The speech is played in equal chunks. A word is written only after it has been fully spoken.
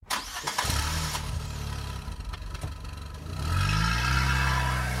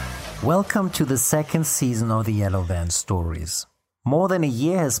Welcome to the second season of the Yellow Van Stories. More than a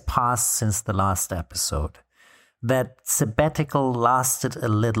year has passed since the last episode. That sabbatical lasted a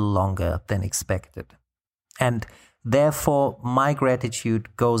little longer than expected. And therefore, my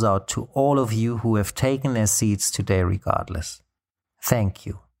gratitude goes out to all of you who have taken their seats today regardless. Thank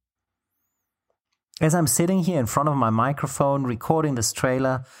you. As I'm sitting here in front of my microphone recording this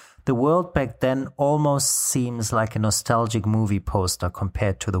trailer, the world back then almost seems like a nostalgic movie poster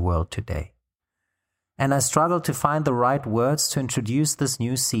compared to the world today. And I struggle to find the right words to introduce this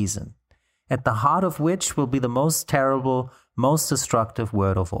new season, at the heart of which will be the most terrible, most destructive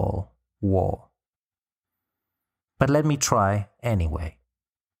word of all, war. But let me try anyway.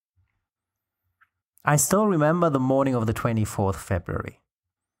 I still remember the morning of the 24th February.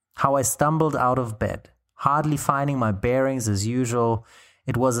 How I stumbled out of bed, hardly finding my bearings as usual.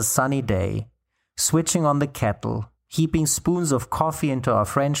 It was a sunny day, switching on the kettle, heaping spoons of coffee into our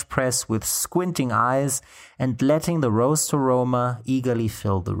French press with squinting eyes and letting the roast aroma eagerly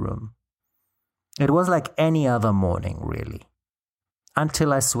fill the room. It was like any other morning, really,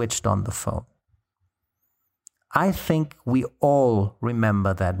 until I switched on the phone. I think we all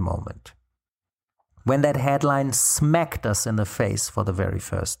remember that moment, when that headline smacked us in the face for the very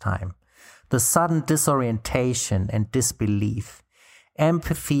first time. The sudden disorientation and disbelief,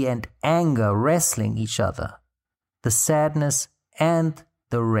 empathy and anger wrestling each other, the sadness and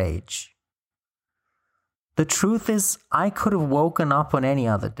the rage. The truth is, I could have woken up on any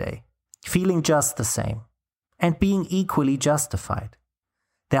other day, feeling just the same, and being equally justified.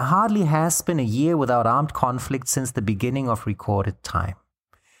 There hardly has been a year without armed conflict since the beginning of recorded time.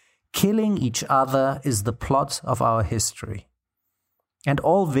 Killing each other is the plot of our history, and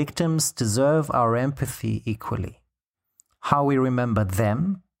all victims deserve our empathy equally. How we remember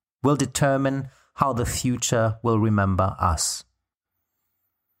them will determine how the future will remember us.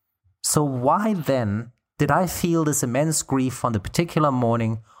 So why then did I feel this immense grief on the particular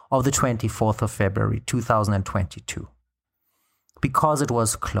morning of the 24th of February 2022? Because it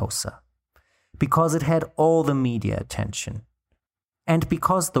was closer. Because it had all the media attention. And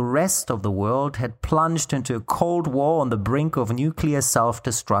because the rest of the world had plunged into a cold war on the brink of nuclear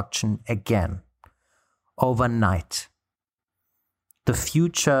self-destruction again. Overnight. The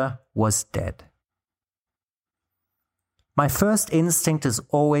future was dead. My first instinct is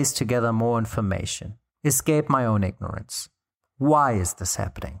always to gather more information, escape my own ignorance. Why is this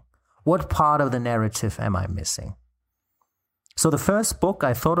happening? What part of the narrative am I missing? So the first book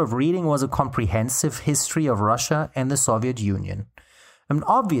I thought of reading was a comprehensive history of Russia and the Soviet Union. An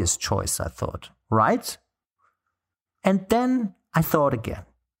obvious choice, I thought, right? And then I thought again.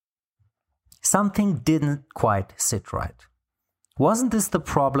 Something didn't quite sit right. Wasn't this the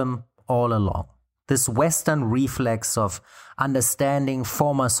problem all along? This Western reflex of understanding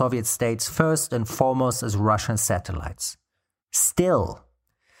former Soviet states first and foremost as Russian satellites. Still,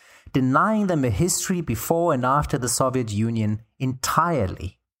 denying them a history before and after the Soviet Union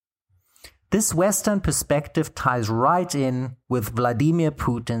entirely. This Western perspective ties right in with Vladimir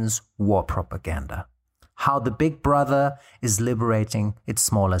Putin's war propaganda. How the big brother is liberating its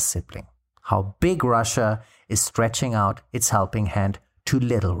smaller sibling. How big Russia is stretching out its helping hand to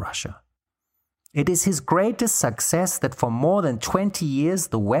little Russia. It is his greatest success that for more than 20 years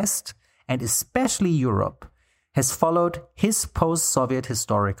the West, and especially Europe, has followed his post-Soviet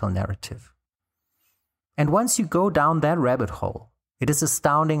historical narrative. And once you go down that rabbit hole, it is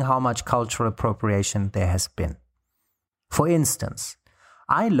astounding how much cultural appropriation there has been. For instance,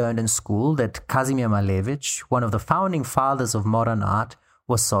 I learned in school that Kazimir Malevich, one of the founding fathers of modern art,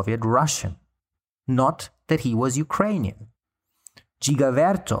 was Soviet Russian, not that he was Ukrainian. Dziga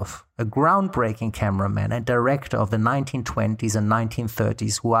Vertov, a groundbreaking cameraman and director of the 1920s and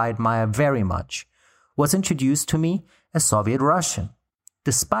 1930s who I admire very much, was introduced to me as Soviet Russian,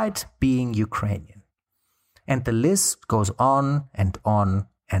 despite being Ukrainian. And the list goes on and on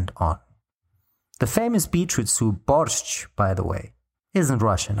and on. The famous beetroot soup borscht, by the way, isn't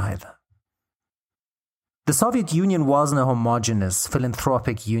Russian either. The Soviet Union wasn't a homogeneous,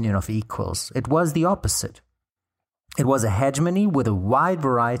 philanthropic union of equals. It was the opposite. It was a hegemony with a wide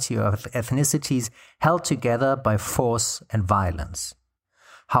variety of ethnicities held together by force and violence.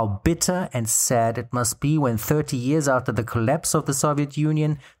 How bitter and sad it must be when 30 years after the collapse of the Soviet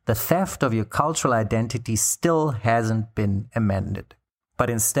Union, the theft of your cultural identity still hasn't been amended,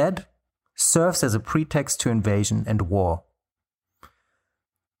 but instead serves as a pretext to invasion and war.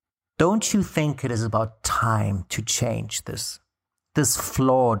 Don't you think it is about time to change this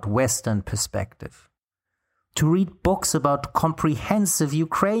flawed Western perspective? To read books about comprehensive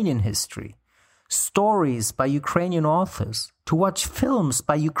Ukrainian history, stories by Ukrainian authors, to watch films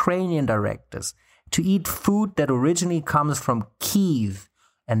by Ukrainian directors, to eat food that originally comes from Kyiv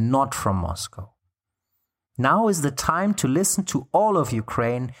and not from Moscow. Now is the time to listen to all of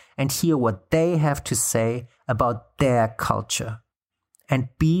Ukraine and hear what they have to say about their culture, and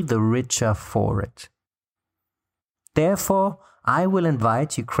be the richer for it. Therefore, I will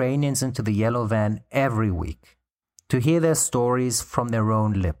invite Ukrainians into the Yellow Van every week to hear their stories from their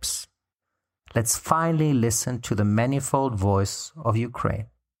own lips. Let's finally listen to the manifold voice of Ukraine.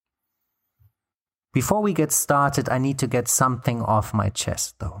 Before we get started, I need to get something off my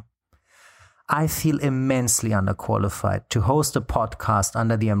chest, though. I feel immensely underqualified to host a podcast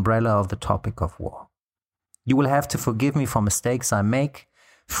under the umbrella of the topic of war. You will have to forgive me for mistakes I make,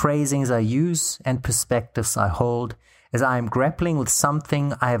 phrasings I use, and perspectives I hold, as I am grappling with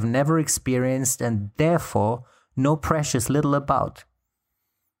something I have never experienced and therefore know precious little about.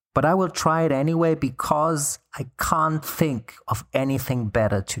 But I will try it anyway because I can't think of anything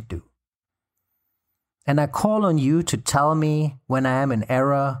better to do. And I call on you to tell me when I am in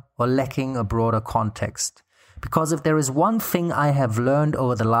error or lacking a broader context. Because if there is one thing I have learned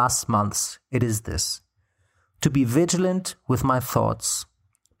over the last months, it is this: to be vigilant with my thoughts,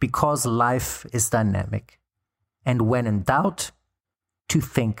 because life is dynamic. And when in doubt, to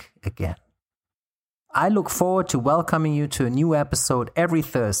think again. I look forward to welcoming you to a new episode every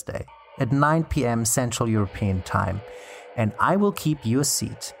Thursday at 9 p.m. Central European Time. And I will keep your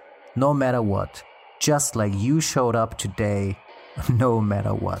seat, no matter what, just like you showed up today, no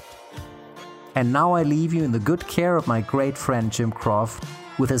matter what. And now I leave you in the good care of my great friend Jim Croft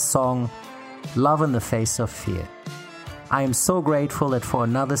with his song, Love in the Face of Fear. I am so grateful that for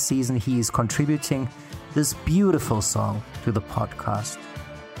another season he is contributing this beautiful song to the podcast.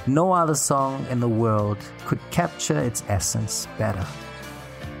 No other song in the world could capture its essence better.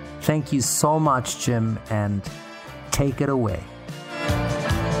 Thank you so much, Jim, and take it away.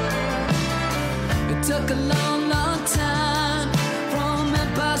 It took a long, long time from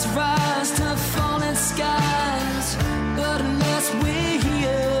empire's rise to falling skies. But unless we're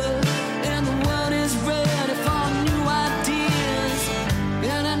here and the world is ready for new ideas,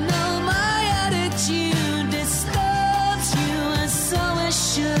 and I know my attitude disturbs you, and so it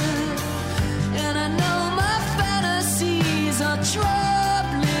should. And I know my fantasies are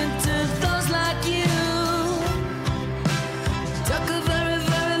troubling to those like you. It took a very,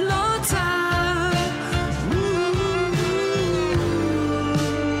 very long time.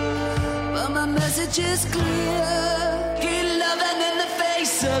 But my message is clear. Keep loving in the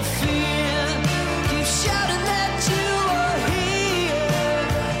face of fear. Keep shouting that you are here.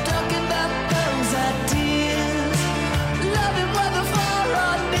 Talking about those ideas. Loving whether far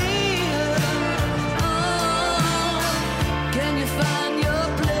or near. Oh, can you find your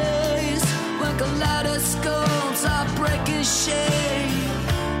place when kaleidoscopes are breaking shape?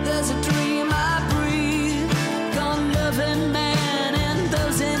 There's a dream I breathe, gone loving man and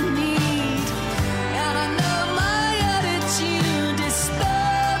those in need. And I know my attitude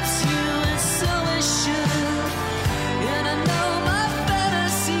disturbs you, and so it should. And I know my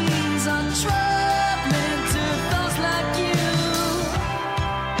fantasies are troubling to those like you.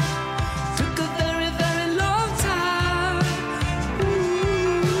 Took a very, very long time.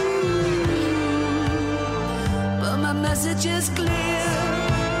 But my message is clear.